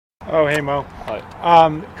Oh, hey Mo.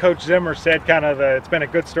 Hi. Coach Zimmer said it's been a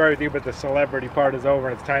good story with you, but the celebrity part is over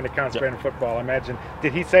and it's time to concentrate on football. I imagine.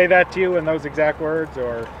 Did he say that to you in those exact words,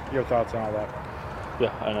 or your thoughts on all that?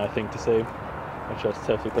 Yeah, and I think the same. I just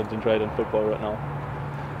have to concentrate on football right now.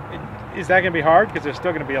 Is that going to be hard? Because there's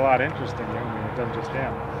still going to be a lot of interest in you. I mean, it doesn't just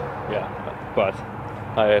him. Yeah, but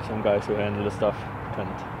I have some guys who handle the stuff, and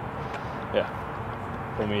yeah,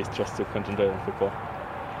 for me it's just to concentrate on football.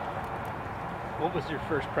 What was your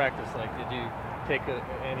first practice like? Did you take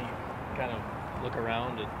any kind of look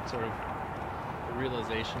around and sort of a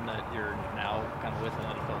realization that you're now kind of with an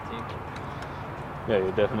NFL team? Yeah,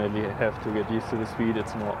 you definitely have to get used to the speed.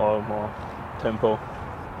 It's all more tempo.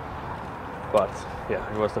 But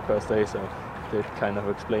yeah, it was the first day, so they kind of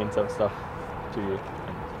explained some stuff to you,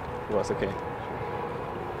 and it was okay.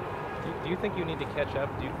 Do you think you need to catch up?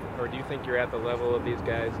 Or do you think you're at the level of these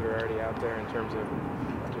guys that are already out there in terms of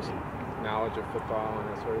just knowledge of football and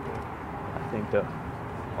that sort of thing? I think the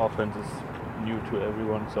offense is new to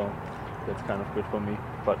everyone, so that's kind of good for me.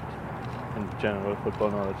 But in general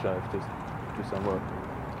football knowledge, I have to do some work.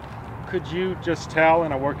 Could you just tell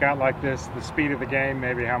in a workout like this the speed of the game,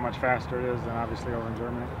 maybe how much faster it is than obviously over in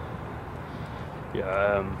Germany?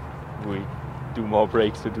 Yeah, we do more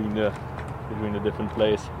breaks between the different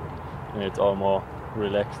plays, and it's all more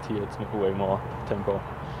relaxed here. It's way more tempo,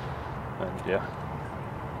 and yeah.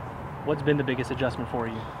 What's been the biggest adjustment for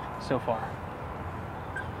you so far?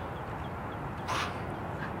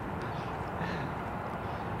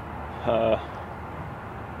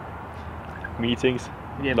 Meetings,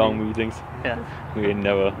 Yeah, long meetings. Yeah. We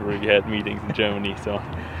never really had meetings in Germany, so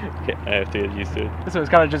I have to get used to it. So it's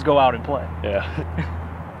kind of just go out and play. Yeah.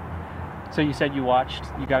 So you said you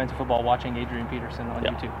got into football watching Adrian Peterson on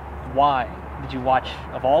Yeah. YouTube. Why did you watch,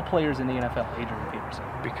 of all players in the NFL, Adrian Peterson?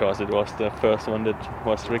 Because it was the first one that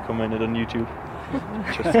was recommended on YouTube.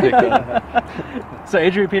 Just click on. So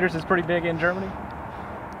Adrian Peterson's pretty big in Germany?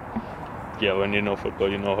 Yeah, when you know football,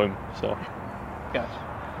 you know him. So. Gotcha.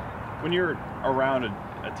 When you're around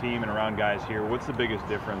a team and around guys here, what's the biggest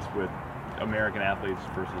difference with American athletes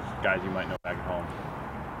versus guys you might know back at home?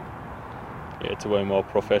 Yeah, it's way more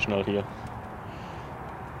professional here.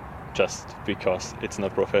 Just because it's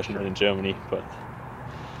not professional in Germany, but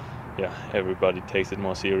yeah, everybody takes it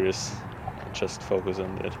more serious and just focus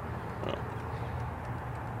on that.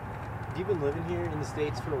 Have you been living here in the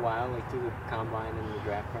States for a while, like through the combine and the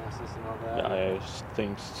draft process and all that? Yeah, I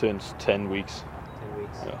think since 10 weeks. 10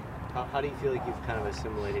 weeks? Yeah. How do you feel like you've kind of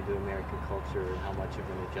assimilated to American culture, and how much of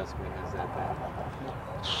an adjustment has that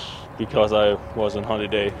been? Because I was on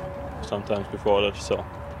holiday sometimes before that, so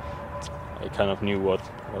I kind of knew what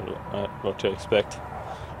to expect.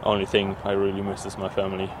 Only thing I really miss is my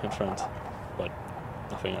family and friends, but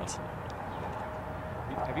nothing else.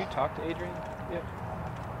 Have you talked to Adrian yet?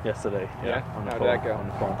 Yesterday, yeah. On the How'd phone, that go? On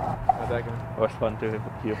the phone. How'd that go? It was fun to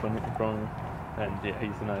hear from him, and yeah,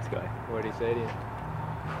 he's a nice guy. What did he say to you?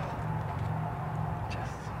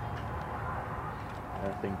 I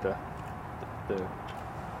think the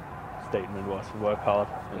statement was work hard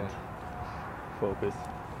and focus.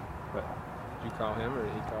 But did you call him or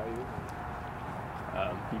did he call you?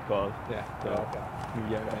 he called the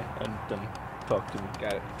media guy and then talked to me.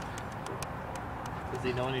 Got it. Does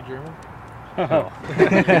he know any German? No.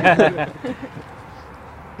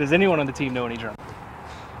 Does anyone on the team know any German?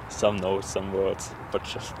 Some know some words, but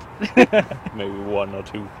just maybe one or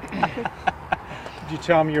two. Did you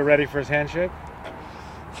tell him you're ready for his handshake?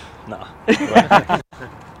 Nah. But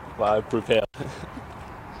I prepared.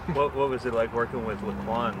 What was it like working with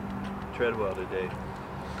Laquan Treadwell today?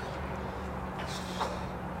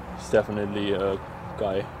 He's definitely a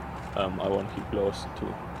guy I want to keep close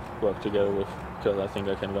to work together with, because I think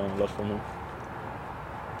I can learn a lot from him.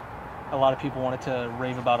 A lot of people wanted to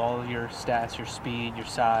rave about all of your stats, your speed, your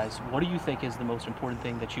size. What do you think is the most important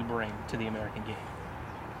thing that you bring to the American game?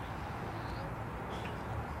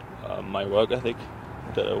 My work ethic,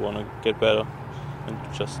 that I want to get better and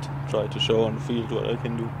just try to show on the field what I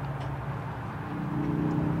can do.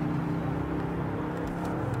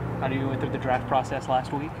 I know you went through the draft process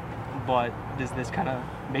last week, but does this kind of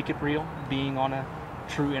make it real, being on a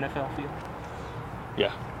true NFL field?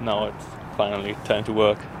 Yeah, now it's finally time to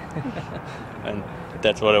work. And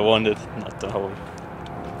that's what I wanted, not the whole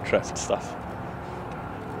draft stuff.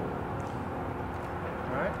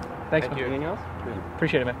 All right. Thanks, Thank you. man. Anything else?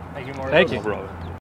 Appreciate it, man. Thank you, Moritz. Thank you. No problem.